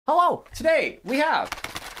Hello! Today we have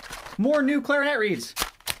more new clarinet reeds.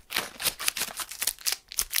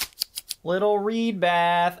 Little reed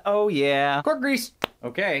bath. Oh yeah. Cork grease.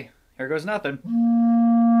 Okay, here goes nothing.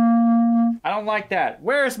 I don't like that.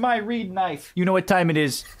 Where's my reed knife? You know what time it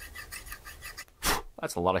is.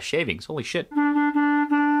 That's a lot of shavings. Holy shit.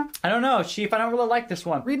 I don't know, Chief. I don't really like this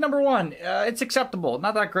one. Reed number 1. It's acceptable.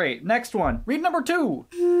 Not that great. Next one. Reed number 2.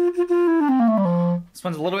 This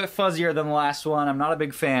one's a little bit fuzzier than the last one. I'm not a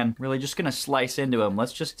big fan. Really just gonna slice into him.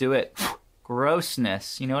 Let's just do it.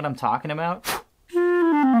 Grossness. You know what I'm talking about?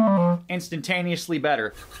 Instantaneously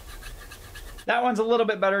better. That one's a little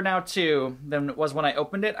bit better now too than it was when I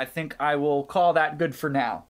opened it. I think I will call that good for now.